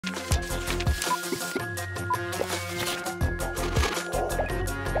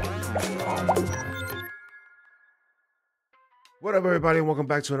What up, everybody? And welcome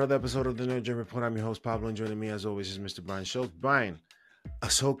back to another episode of the TheNerdGen Report. I'm your host, Pablo, and joining me, as always, is Mr. Brian Schultz. Brian,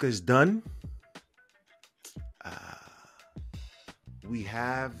 Ahsoka is done. We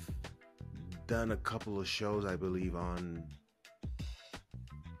have done a couple of shows, I believe, on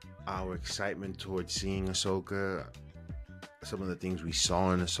our excitement towards seeing Ahsoka, some of the things we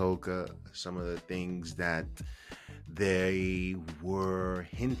saw in Ahsoka, some of the things that they were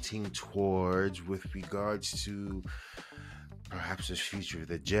hinting towards with regards to perhaps the future of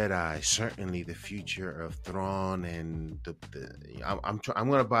the Jedi, certainly the future of Thrawn, and I'm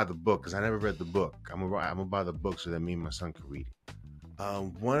gonna buy the book because I never read the book. I'm gonna buy the book so that me and my son can read it.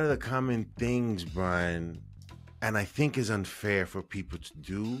 One of the common things, Brian, and I think is unfair for people to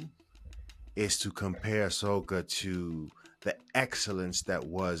do, is to compare Ahsoka to the excellence that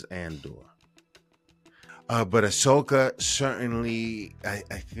was Andor. But Ahsoka, certainly, I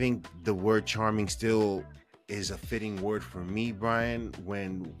think the word charming still is a fitting word for me, Brian,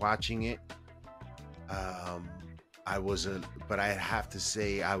 when watching it. But I have to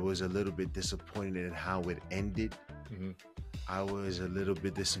say I was a little bit disappointed in how it ended. Mm-hmm. I was a little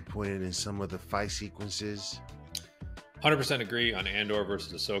bit disappointed in some of the fight sequences. 100% agree on Andor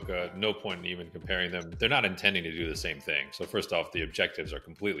versus Ahsoka. No point in even comparing them. They're not intending to do the same thing. So first off, the objectives are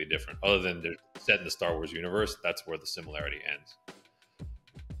completely different. Other than they're set in the Star Wars universe, that's where the similarity ends.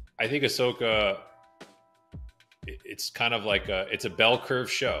 I think Ahsoka, it's kind of like it's a bell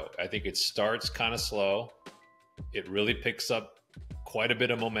curve show. I think it starts kind of slow. It really picks up quite a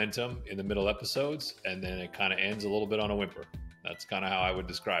bit of momentum in the middle episodes, and then it kind of ends a little bit on a whimper. That's kind of how I would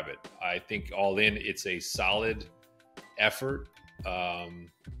describe it. I think all in, it's a solid effort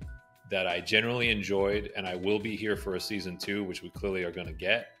that I generally enjoyed, and I will be here for a season 2, which we clearly are going to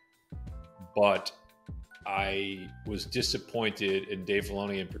get. But I was disappointed in Dave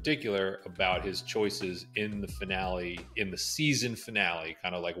Filoni in particular about his choices in the finale, in the season finale,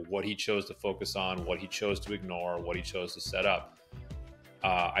 kind of like what he chose to focus on, what he chose to ignore, what he chose to set up.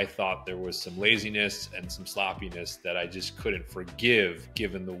 I thought there was some laziness and some sloppiness that I just couldn't forgive,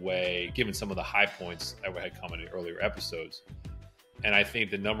 given some of the high points that had come in the earlier episodes. And I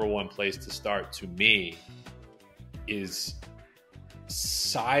think the number one place to start, to me, is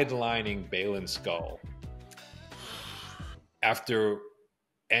sidelining Baylan Skoll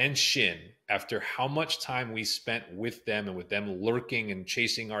and Shin, after how much time we spent with them and with them lurking and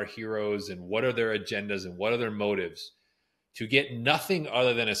chasing our heroes and what are their agendas and what are their motives. To get nothing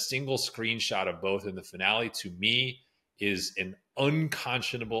other than a single screenshot of both in the finale, to me, is an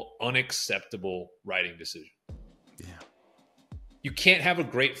unconscionable, unacceptable writing decision. Yeah. You can't have a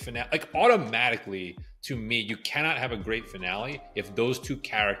great finale. Like, automatically, to me, you cannot have a great finale if those two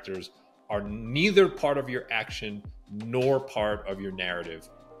characters are neither part of your action nor part of your narrative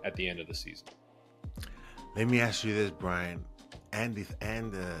at the end of the season. Let me ask you this, Brian, and the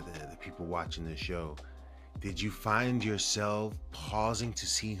people watching this show. Did you find yourself pausing to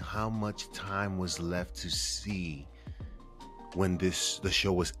see how much time was left to see when the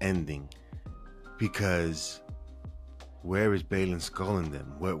show was ending? Because where is Baylan Skollin then?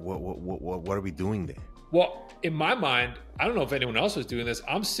 What are we doing there? Well, in my mind, I don't know if anyone else was doing this.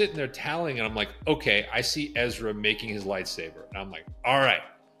 I'm sitting there tallying, and I'm like, okay, I see Ezra making his lightsaber, and I'm like, all right.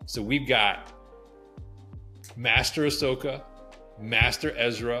 So we've got Master Ahsoka, Master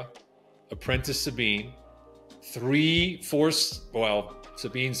Ezra, Apprentice Sabine. 3 Force, well,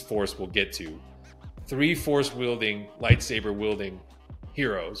 Sabine's Force we'll get to. 3 Force-wielding, lightsaber-wielding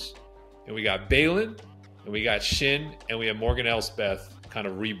heroes. And we got Baylan, and we got Shin, and we have Morgan Elsbeth kind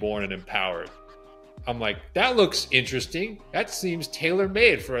of reborn and empowered. I'm like, that looks interesting. That seems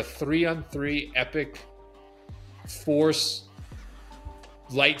tailor-made for a 3-on-3 epic Force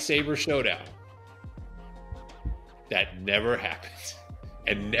lightsaber showdown. That never happened.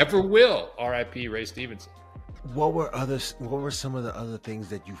 And never will. R.I.P. Ray Stevenson. What were some of the other things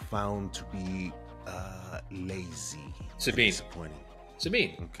that you found to be lazy? Sabine. Disappointing.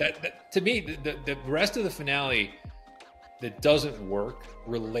 Sabine. Okay. That to me, the rest of the finale that doesn't work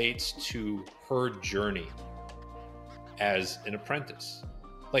relates to her journey as an apprentice.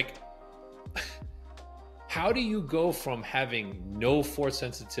 Like, how do you go from having no force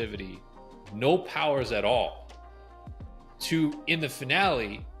sensitivity, no powers at all, to, in the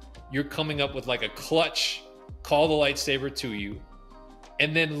finale, you're coming up with like a clutch, call the lightsaber to you,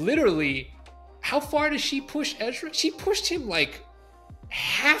 and then literally, how far does she push Ezra? She pushed him like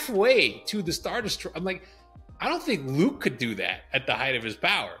halfway to the Star Destroyer. I'm like, I don't think Luke could do that at the height of his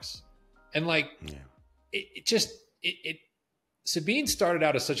powers. And like, Sabine started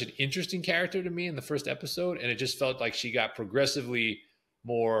out as such an interesting character to me in the first episode, and it just felt like she got progressively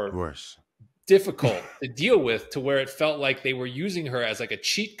more worse, difficult to deal with, to where it felt like they were using her as like a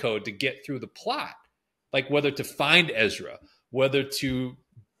cheat code to get through the plot, like whether to find Ezra, whether to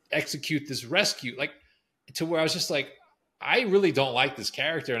execute this rescue, like to where I was just like, I really don't like this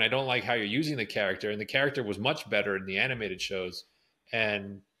character, and I don't like how you're using the character. And the character was much better in the animated shows.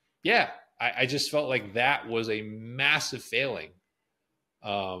 And yeah, I just felt like that was a massive failing.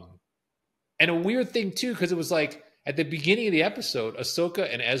 And a weird thing too, because it was like at the beginning of the episode, Ahsoka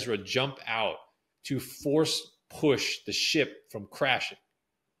and Ezra jump out to force push the ship from crashing.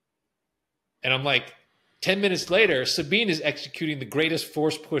 And I'm like, 10 minutes later, Sabine is executing the greatest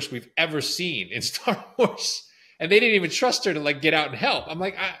force push we've ever seen in Star Wars. And they didn't even trust her to like get out and help. I'm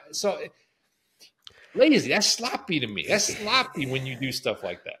like, so lazy. That's sloppy to me. That's sloppy when you do stuff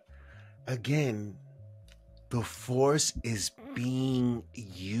like that. Again, the Force is being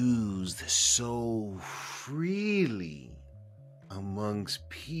used so freely amongst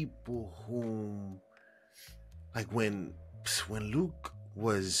people whom, like when Luke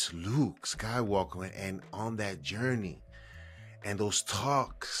was Luke Skywalker and on that journey, and those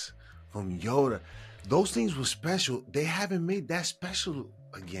talks from Yoda, those things were special. They haven't made that special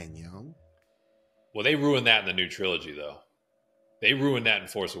again, yo. Well, they ruined that in the new trilogy, though. They ruined that in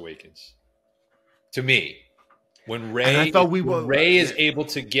Force Awakens. To me, when Rey is able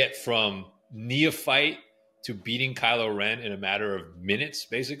to get from neophyte to beating Kylo Ren in a matter of minutes,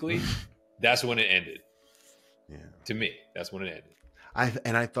 basically, that's when it ended. Yeah. To me, that's when it ended.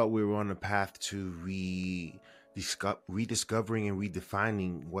 I thought we were on a path to rediscovering and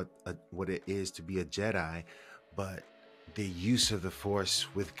redefining what it is to be a Jedi, but the use of the Force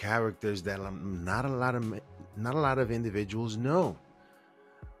with characters that not a lot of individuals know,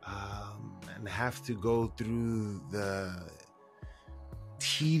 and have to go through the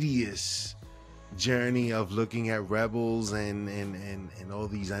tedious journey of looking at Rebels and all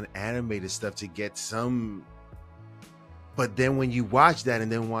these animated stuff to get some. But then when you watch that and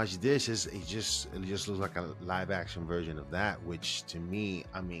then watch this, it just looks like a live action version of that, which to me,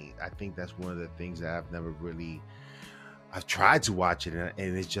 I mean, I think that's one of the things that I've tried to watch it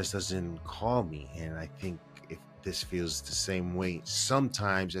and it just doesn't call me. And I think if this feels the same way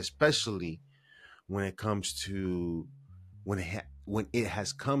sometimes, especially when it comes to when it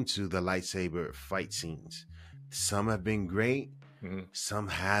has come to the lightsaber fight scenes, some have been great, some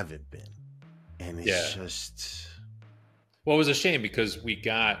haven't been, and it's just. Well, it was a shame because we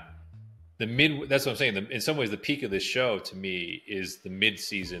got that's what I'm saying. In some ways, the peak of this show to me is the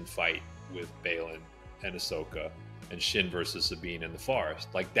mid-season fight with Baylan and Ahsoka and Shin versus Sabine in the forest.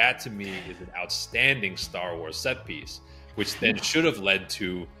 Like that to me is an outstanding Star Wars set piece, which then should have led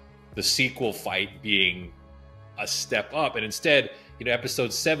to the sequel fight being a step up. And instead,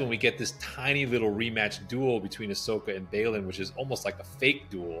 episode 7, we get this tiny little rematch duel between Ahsoka and Baylan, which is almost like a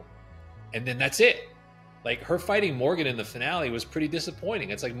fake duel. And then that's it. Like her fighting Morgan in the finale was pretty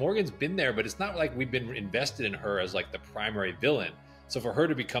disappointing. It's like Morgan's been there, but it's not like we've been invested in her as like the primary villain. So for her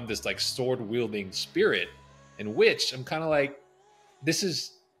to become this like sword wielding spirit and witch, I'm kind of like, this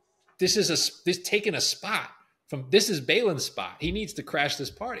is taking a spot from, this is Baylan's spot. He needs to crash this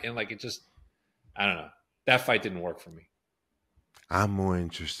party. And like, it just, I don't know. That fight didn't work for me. I'm more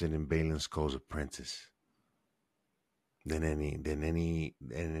interested in Baylan Skoll's apprentice than any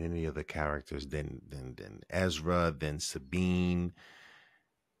other characters, than Ezra, than Sabine.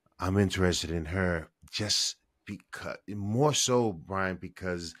 I'm interested in her just because, more so, Brian,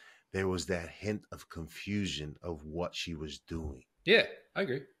 because there was that hint of confusion of what she was doing. Yeah, I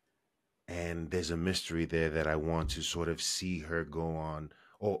agree. And there's a mystery there that I want to sort of see her go on,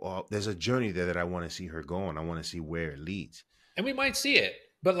 or there's a journey there that I want to see her go on. I want to see where it leads. And we might see it.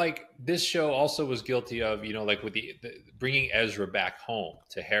 But like this show also was guilty of, like with the bringing Ezra back home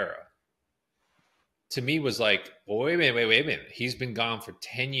to Hera. To me was like, well, wait a minute. He's been gone for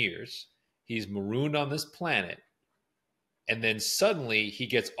 10 years. He's marooned on this planet. And then suddenly he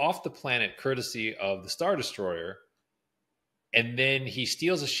gets off the planet courtesy of the Star Destroyer. And then he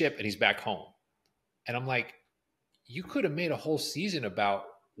steals a ship and he's back home. And I'm like, you could have made a whole season about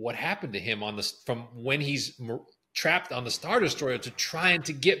what happened to him from when he's trapped on the Star Destroyer to trying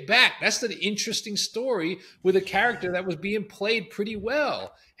to get back. That's an interesting story with a character that was being played pretty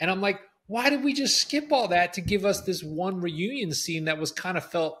well. And I'm like, why did we just skip all that to give us this one reunion scene that was kind of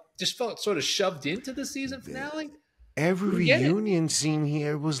felt sort of shoved into the season finale? Every reunion scene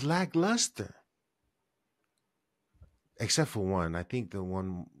here was lackluster. Except for one. I think the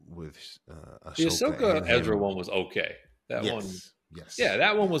one with Ahsoka. The Ahsoka Ezra one was okay. That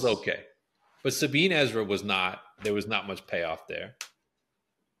one was okay. But Sabine Ezra was not. There was not much payoff there.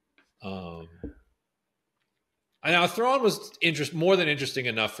 I now Thrawn was more than interesting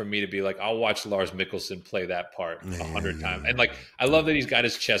enough for me to be like, I'll watch Lars Mikkelsen play that part 100 times. And like, I love that he's got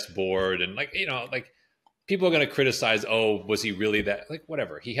his chessboard and like, like people are going to criticize, oh, was he really that? Like,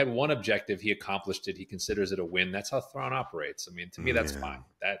 whatever. He had one objective. He accomplished it. He considers it a win. That's how Thrawn operates. I mean, to me, that's fine.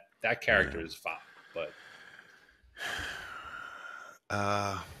 That character is fine. But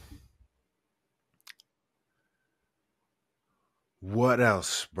what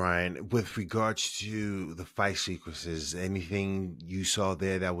else, Brian, with regards to the fight sequences? Anything you saw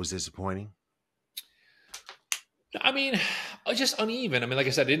there that was disappointing? I mean, just uneven. I mean, like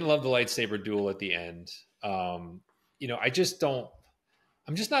I said, I didn't love the lightsaber duel at the end. I just don't.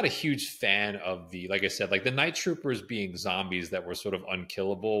 I'm just not a huge fan of the, like I said, like the night troopers being zombies that were sort of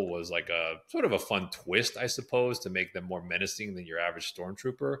unkillable was like a sort of a fun twist, I suppose, to make them more menacing than your average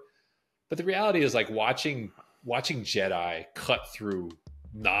stormtrooper. But the reality is, like watching Jedi cut through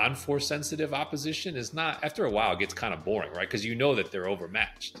non-force sensitive opposition is not, after a while, it gets kind of boring, right? Because you know that they're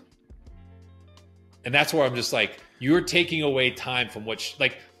overmatched. And that's where I'm just like, you're taking away time from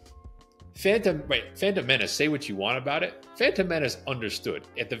like Phantom Menace, say what you want about it. Phantom Menace understood.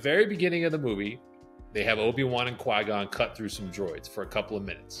 At the very beginning of the movie, they have Obi-Wan and Qui-Gon cut through some droids for a couple of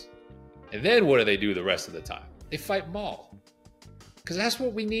minutes. And then what do they do the rest of the time? They fight Maul. Because that's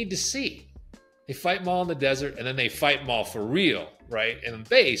what we need to see. They fight Maul in the desert, and then they fight Maul for real, right? In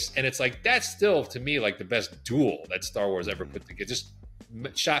base. And it's like, that's still, to me, like the best duel that Star Wars ever put together. Just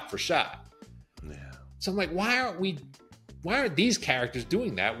shot for shot. Yeah. So I'm like, why aren't these characters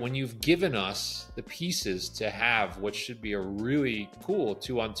doing that when you've given us the pieces to have what should be a really cool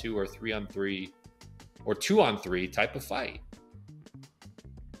 2-on-2 or 3-on-3 or 2-on-3 type of fight?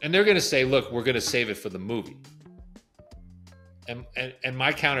 And they're going to say, look, we're going to save it for the movie. And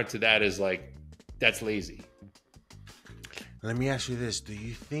my counter to that is like, that's lazy. Let me ask you this. Do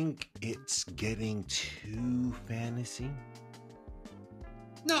you think it's getting too fantasy?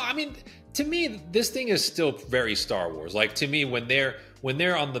 No, I mean, to me, this thing is still very Star Wars. Like, to me, when they're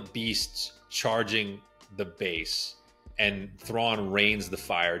on the beasts charging the base and Thrawn rains the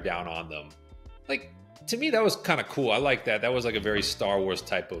fire down on them, like, to me, that was kind of cool. I like that. That was like a very Star Wars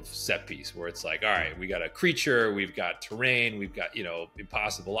type of set piece where it's like, all right, we got a creature, we've got terrain, we've got,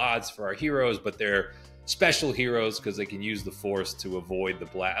 impossible odds for our heroes, but they're special heroes because they can use the Force to avoid the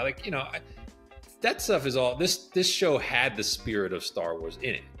blast. Like, that stuff is all. This show had the spirit of Star Wars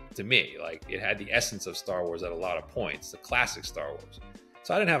in it. To me, like, it had the essence of Star Wars at a lot of points, the classic Star Wars.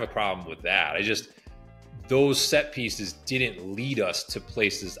 So I didn't have a problem with that. Those set pieces didn't lead us to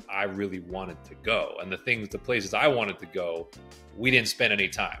places I really wanted to go. And the places I wanted to go, we didn't spend any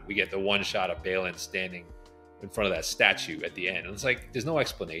time. We get the one shot of Baylan standing in front of that statue at the end. And it's like, there's no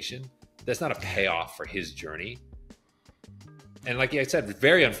explanation. That's not a payoff for his journey. And like I said,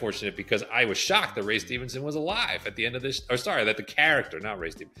 very unfortunate because I was shocked that Ray Stevenson was alive at the end of this. Or sorry, that the character, not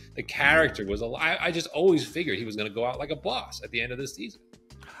Ray Stevenson, the character was alive. I just always figured he was going to go out like a boss at the end of this season.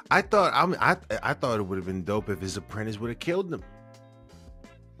 I thought it would have been dope if his apprentice would have killed him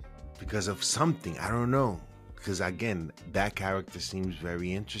because of something. I don't know. Because again, that character seems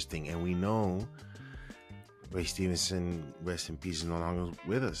very interesting, and we know Ray Stevenson, rest in peace, is no longer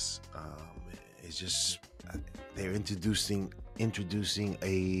with us. It's just they're introducing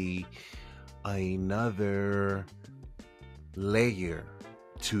another layer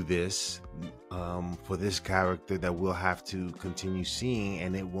to this for this character that we'll have to continue seeing,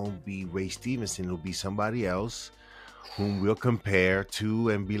 and it won't be Ray Stevenson. It'll be somebody else whom we'll compare to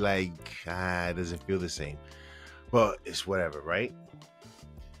and be like, it doesn't feel the same. But it's whatever, right?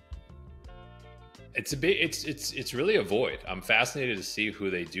 It's really a void. I'm fascinated to see who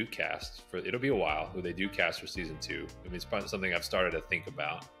they do cast for. It'll be a while who they do cast for season 2. I mean, it's probably something I've started to think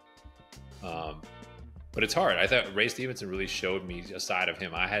about. But it's hard. I thought Ray Stevenson really showed me a side of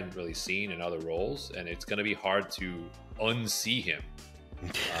him I hadn't really seen in other roles, and it's going to be hard to unsee him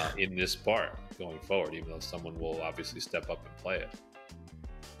in this part going forward, even though someone will obviously step up and play it.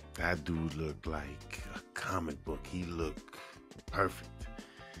 That dude looked like a comic book. He looked perfect.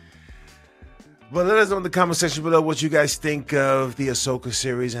 But let us know in the comment section below what you guys think of the Ahsoka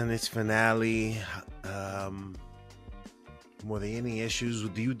series and its finale. Were there any issues?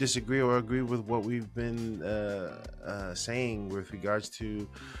 Do you disagree or agree with what we've been saying with regards to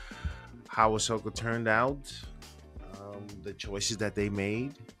how Ahsoka turned out, the choices that they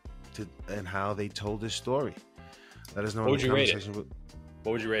made, and how they told this story? Let us know in the comment section.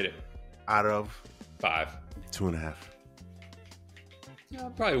 What would you rate it? Out of 5. 2.5. Yeah,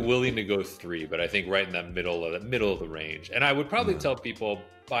 I'm probably willing to go 3, but I think right in that middle of the range. And I would probably tell people,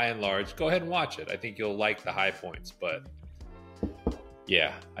 by and large, go ahead and watch it. I think you'll like the high points, but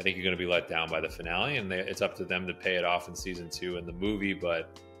yeah, I think you're going to be let down by the finale, and it's up to them to pay it off in season 2 in the movie.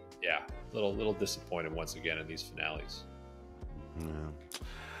 But yeah, little disappointed once again in these finales.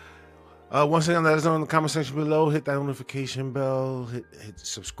 Yeah. Once again, let us know in the comment section below. Hit that notification bell. Hit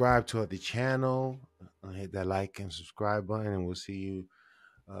subscribe to the channel. Hit that like and subscribe button, and we'll see you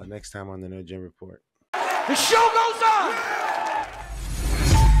next time on the TheNerdGen Report. The show goes on!